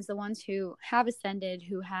beings, the ones who have ascended,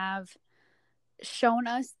 who have shown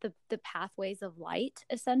us the pathways of light,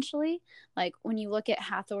 essentially, like when you look at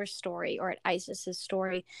Hathor's story or at Isis's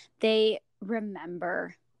story, they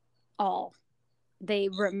remember all. They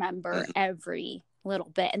remember every little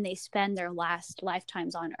bit, and they spend their last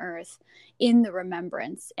lifetimes on Earth in the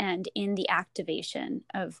remembrance and in the activation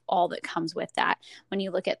of all that comes with that. When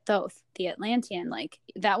you look at Thoth, the Atlantean, like,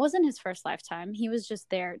 that wasn't his first lifetime. He was just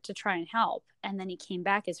there to try and help, and then he came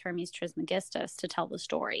back as Hermes Trismegistus to tell the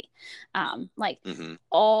story.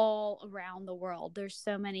 All around the world, there's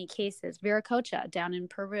so many cases. Viracocha down in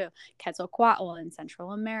Peru, Quetzalcoatl in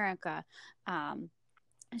Central America,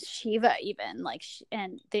 Shiva, even, like,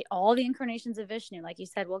 and all the incarnations of Vishnu, like you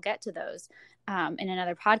said, we'll get to those in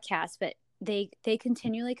another podcast, but they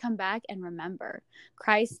continually come back and remember.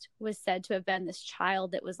 Christ was said to have been this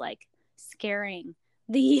child that was like scaring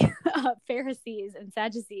the Pharisees and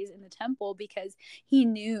Sadducees in the temple, because he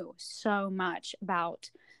knew so much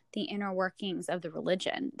about the inner workings of the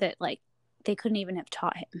religion that, like, they couldn't even have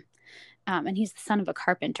taught him. And he's the son of a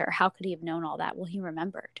carpenter. How could he have known all that? Well, he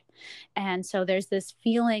remembered. And so there's this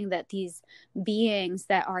feeling that these beings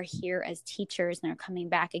that are here as teachers and are coming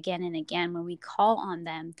back again and again, when we call on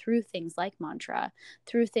them through things like mantra,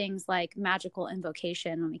 through things like magical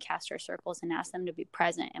invocation, when we cast our circles and ask them to be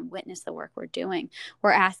present and witness the work we're doing,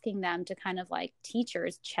 we're asking them to kind of, like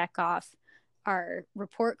teachers, check off our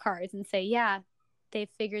report cards and say, yeah, they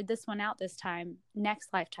figured this one out this time.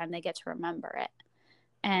 Next lifetime, they get to remember it.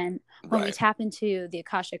 And when we tap into the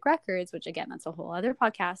Akashic Records, which, again, that's a whole other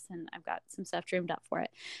podcast, and I've got some stuff dreamed up for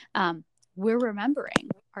it, we're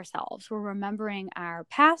remembering ourselves. We're remembering our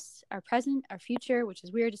past, our present, our future, which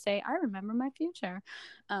is weird to say. I remember my future.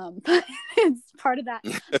 But it's part of that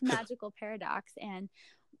magical paradox. And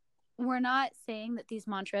we're not saying that these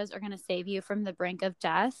mantras are going to save you from the brink of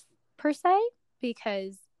death, per se,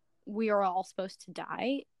 because we are all supposed to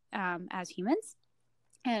die as humans.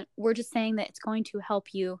 And we're just saying that it's going to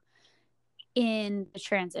help you in the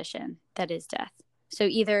transition that is death. So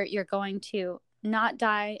either you're going to not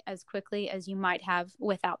die as quickly as you might have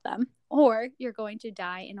without them, or you're going to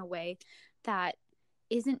die in a way that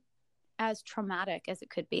isn't as traumatic as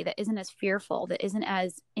it could be, that isn't as fearful, that isn't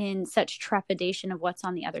as in such trepidation of what's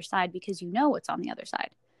on the other side, because you know what's on the other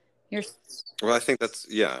side. Well, I think that's,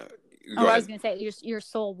 yeah. I was going to say, your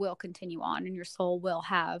soul will continue on, and your soul will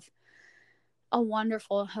have a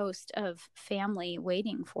wonderful host of family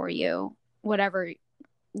waiting for you, whatever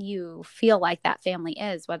you feel like that family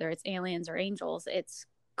is, whether it's aliens or angels. It's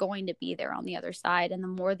going to be there on the other side. And the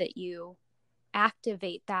more that you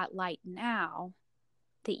activate that light now,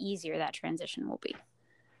 the easier that transition will be.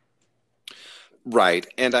 Right.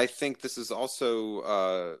 And I think this is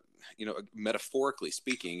also, metaphorically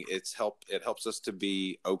speaking, it helps us to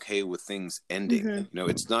be okay with things ending.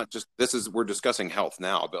 It's not just, we're discussing health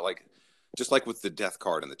now, but like, just like with the death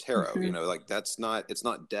card in the tarot, like it's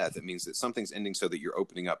not death. It means that something's ending so that you're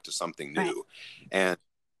opening up to something new. Right.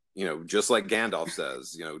 And, just like Gandalf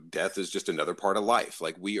says, death is just another part of life.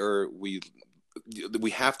 Like we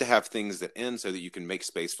have to have things that end so that you can make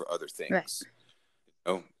space for other things.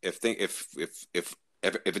 Right. If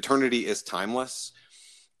eternity is timeless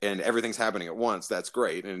and everything's happening at once, that's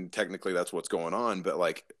great. And technically that's what's going on. But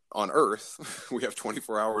like, on Earth, we have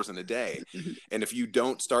 24 hours in a day. And if you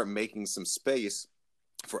don't start making some space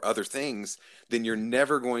for other things, then you're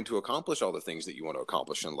never going to accomplish all the things that you want to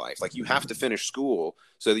accomplish in life. Like, you have to finish school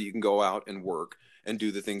so that you can go out and work and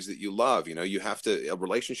do the things that you love. You know, you have to,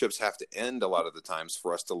 relationships have to end a lot of the times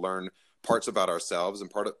for us to learn parts about ourselves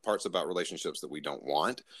and parts about relationships that we don't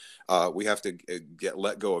want. We have to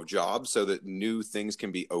let go of jobs so that new things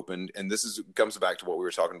can be opened. And this comes back to what we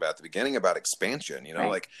were talking about at the beginning about expansion, you know,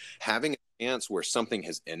 Right. like having a chance where something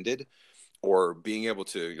has ended, or being able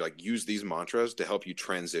to like use these mantras to help you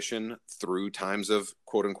transition through times of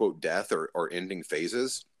quote unquote death or ending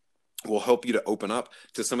phases, will help you to open up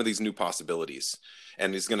to some of these new possibilities,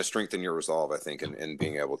 and it's going to strengthen your resolve, I think, in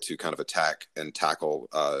being able to kind of attack and tackle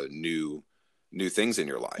new things in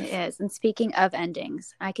your life. It is. And speaking of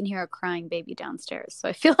endings, I can hear a crying baby downstairs, so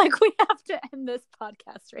I feel like we have to end this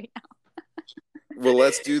podcast right now. Well,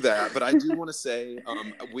 let's do that. But I do want to say,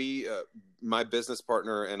 my business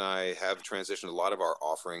partner and I have transitioned a lot of our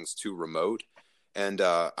offerings to remote. And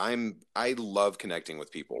I love connecting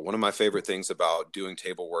with people. One of my favorite things about doing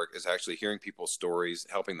table work is actually hearing people's stories,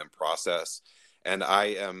 helping them process. And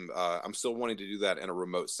I'm still wanting to do that in a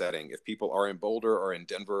remote setting. If people are in Boulder or in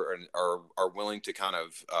Denver and are willing to kind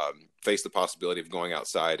of face the possibility of going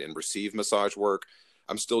outside and receive massage work,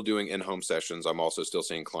 I'm still doing in-home sessions. I'm also still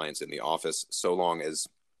seeing clients in the office, so long as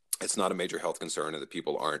it's not a major health concern and that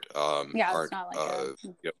people aren't it's not like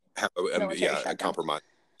a compromise.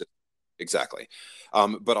 Exactly.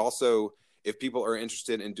 But also, if people are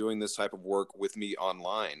interested in doing this type of work with me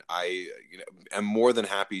online, I am more than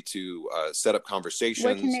happy to set up conversations.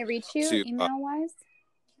 Where can they reach you email-wise?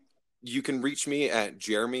 You can reach me at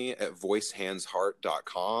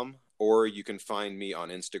jeremy@voicehandsheart.com, or you can find me on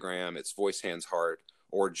Instagram. It's voicehandsheart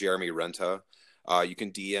or Jeremy Renta. You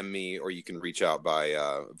can DM me, or you can reach out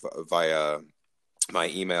via my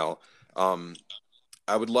email.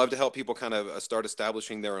 I would love to help people kind of start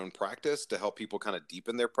establishing their own practice, to help people kind of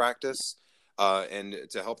deepen their practice, and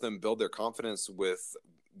to help them build their confidence with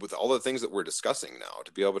all the things that we're discussing now,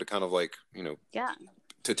 to be able to kind of like,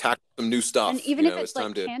 to tackle some new stuff. And even if it's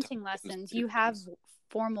like chanting lessons, you have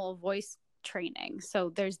formal voice training. So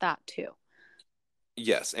there's that too.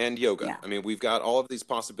 Yes. And yoga. Yeah. I mean, we've got all of these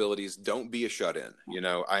possibilities. Don't be a shut-in,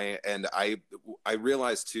 I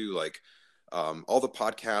realize too, like, all the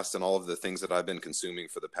podcasts and all of the things that I've been consuming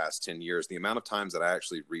for the past 10 years, the amount of times that I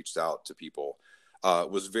actually reached out to people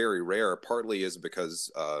was very rare. Partly is because,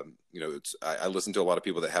 I listened to a lot of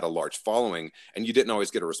people that had a large following, and you didn't always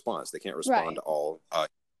get a response. They can't respond to all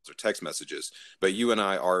or text messages, but you and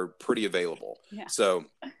I are pretty available. Yeah. So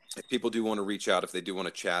if people do want to reach out, if they do want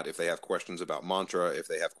to chat, if they have questions about mantra, if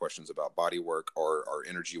they have questions about body work or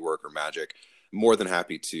energy work or magic, more than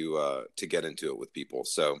happy to get into it with people.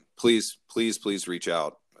 So please reach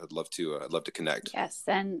out. I'd love to connect. Yes.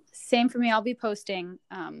 And same for me. I'll be posting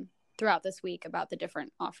throughout this week about the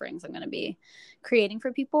different offerings I'm going to be creating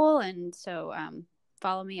for people. And so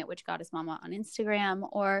follow me at Witch Goddess Mama on Instagram,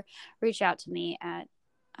 or reach out to me at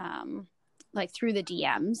through the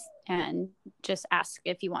DMs and just ask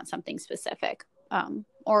if you want something specific.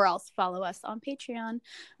 Or else follow us on Patreon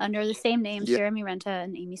under the same names, Jeremy Renta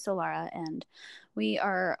and Amy Solara. And we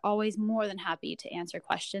are always more than happy to answer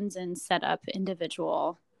questions and set up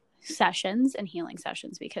individual sessions and healing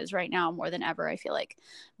sessions, because right now more than ever, I feel like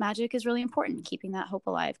magic is really important. Keeping that hope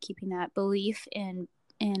alive, keeping that belief in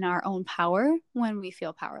our own power when we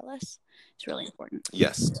feel powerless is really important.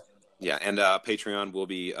 Yes. Yeah, and Patreon will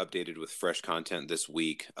be updated with fresh content this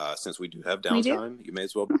week. Since we do have downtime, you may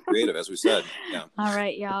as well be creative, as we said. Yeah. All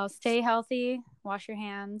right, y'all. Stay healthy. Wash your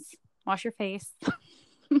hands. Wash your face.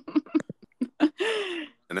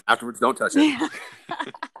 And then afterwards, don't touch it.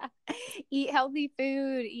 Eat healthy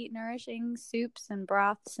food. Eat nourishing soups and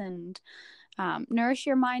broths, and nourish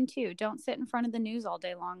your mind too. Don't sit in front of the news all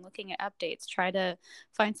day long looking at updates. Try to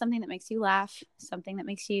find something that makes you laugh, something that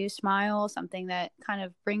makes you smile, something that kind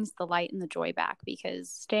of brings the light and the joy back, because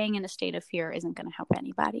staying in a state of fear isn't going to help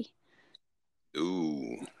anybody.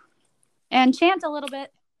 Ooh. And chant a little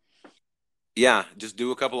bit. Yeah, just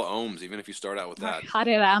do a couple of ohms, even if you start out with that.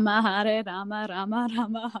 Hare Rama, Hare Rama, Rama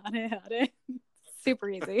Rama, Hare Hare. Super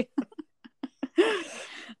easy.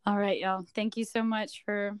 All right, y'all. Thank you so much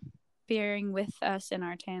for bearing with us in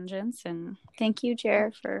our tangents, and thank you,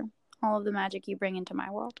 Jer, for all of the magic you bring into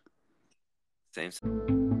my world. Same.